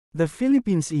The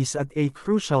Philippines is at a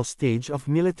crucial stage of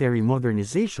military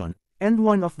modernization, and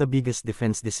one of the biggest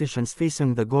defense decisions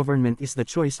facing the government is the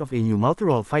choice of a new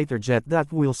multirole fighter jet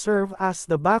that will serve as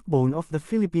the backbone of the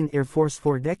Philippine Air Force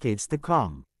for decades to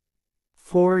come.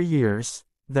 For years,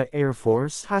 the Air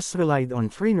Force has relied on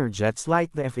trainer jets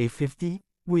like the FA-50,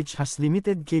 which has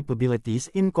limited capabilities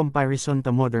in comparison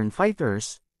to modern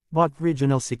fighters, but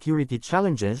regional security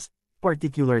challenges,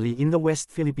 particularly in the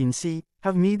West Philippine Sea,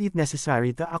 have made it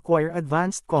necessary to acquire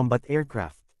advanced combat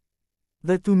aircraft.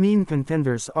 The two main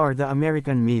contenders are the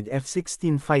American-made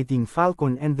F-16 Fighting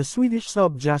Falcon and the Swedish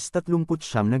Saab JAS 39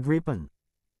 na Gripen.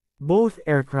 Both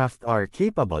aircraft are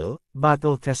capable,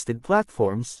 battle-tested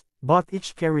platforms, but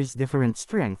each carries different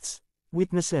strengths,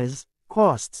 weaknesses,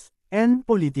 costs, and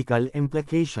political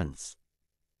implications.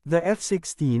 The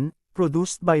F-16,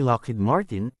 produced by Lockheed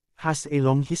Martin, has a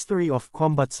long history of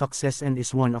combat success and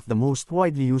is one of the most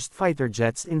widely used fighter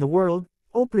jets in the world,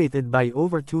 operated by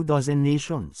over 24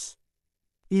 nations.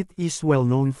 It is well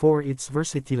known for its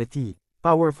versatility,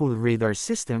 powerful radar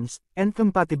systems, and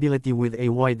compatibility with a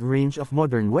wide range of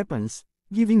modern weapons,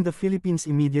 giving the Philippines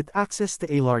immediate access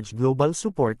to a large global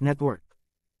support network.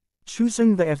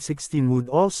 Choosing the F-16 would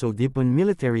also deepen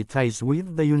military ties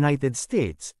with the United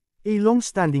States, a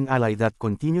long-standing ally that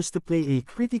continues to play a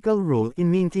critical role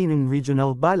in maintaining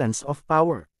regional balance of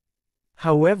power.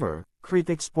 However,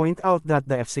 critics point out that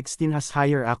the F-16 has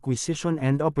higher acquisition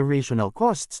and operational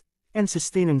costs, and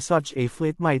sustaining such a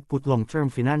fleet might put long-term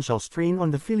financial strain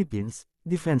on the Philippines'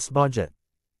 defense budget.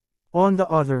 On the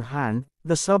other hand,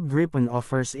 the Saab Gripen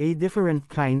offers a different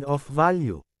kind of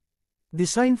value.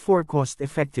 Designed for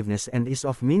cost-effectiveness and ease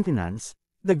of maintenance,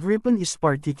 the Gripen is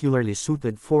particularly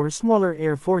suited for smaller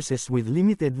air forces with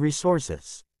limited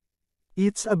resources.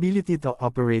 Its ability to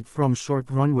operate from short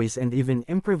runways and even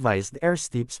improvised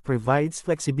airstrips provides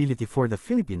flexibility for the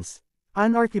Philippines,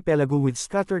 an archipelago with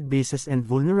scattered bases and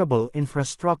vulnerable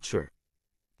infrastructure.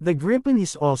 The Gripen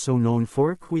is also known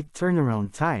for quick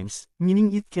turnaround times,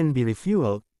 meaning it can be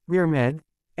refueled, rearmed,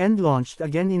 and launched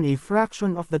again in a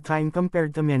fraction of the time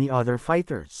compared to many other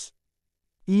fighters.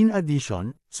 In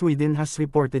addition, Sweden has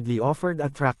reportedly offered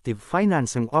attractive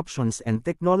financing options and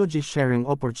technology sharing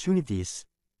opportunities,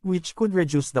 which could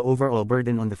reduce the overall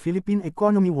burden on the Philippine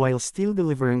economy while still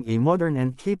delivering a modern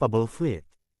and capable fleet.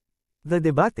 The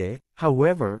debate,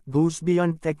 however, goes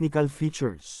beyond technical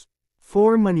features.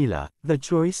 For Manila, the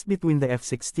choice between the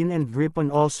F-16 and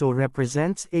Gripen also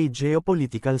represents a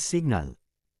geopolitical signal.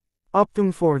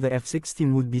 Opting for the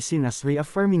F-16 would be seen as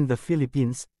reaffirming the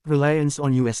Philippines' reliance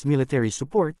on U.S. military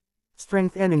support,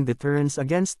 strengthening deterrence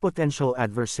against potential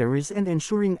adversaries and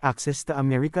ensuring access to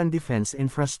American defense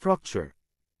infrastructure.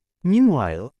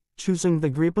 Meanwhile, choosing the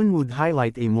Gripen would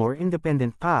highlight a more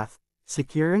independent path,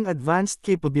 securing advanced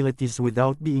capabilities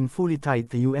without being fully tied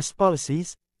to U.S.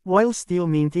 policies, while still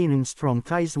maintaining strong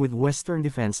ties with Western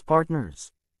defense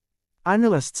partners.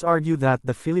 Analysts argue that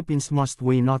the Philippines must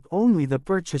weigh not only the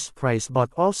purchase price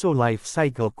but also life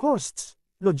cycle costs,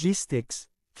 logistics,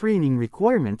 training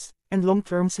requirements, and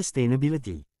long-term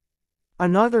sustainability.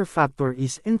 Another factor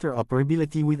is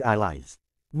interoperability with allies.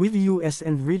 With US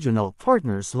and regional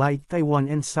partners like Taiwan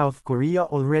and South Korea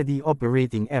already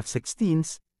operating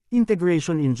F-16s,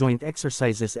 integration in joint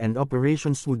exercises and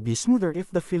operations would be smoother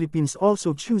if the Philippines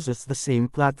also chooses the same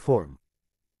platform.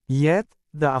 Yet,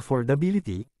 the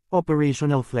affordability,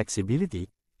 operational flexibility,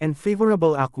 and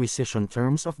favorable acquisition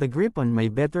terms of the Gripen may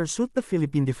better suit the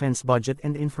Philippine defense budget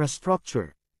and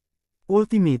infrastructure.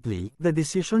 Ultimately, the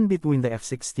decision between the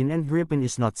F-16 and Gripen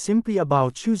is not simply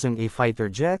about choosing a fighter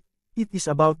jet, it is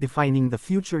about defining the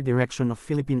future direction of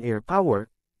Philippine air power,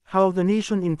 how the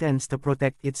nation intends to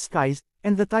protect its skies,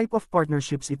 and the type of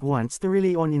partnerships it wants to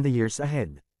rely on in the years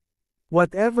ahead.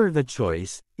 Whatever the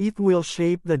choice, it will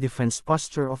shape the defense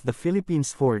posture of the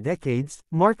Philippines for decades,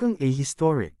 marking a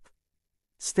historic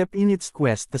step in its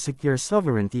quest to secure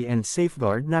sovereignty and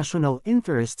safeguard national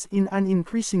interests in an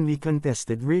increasingly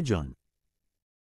contested region.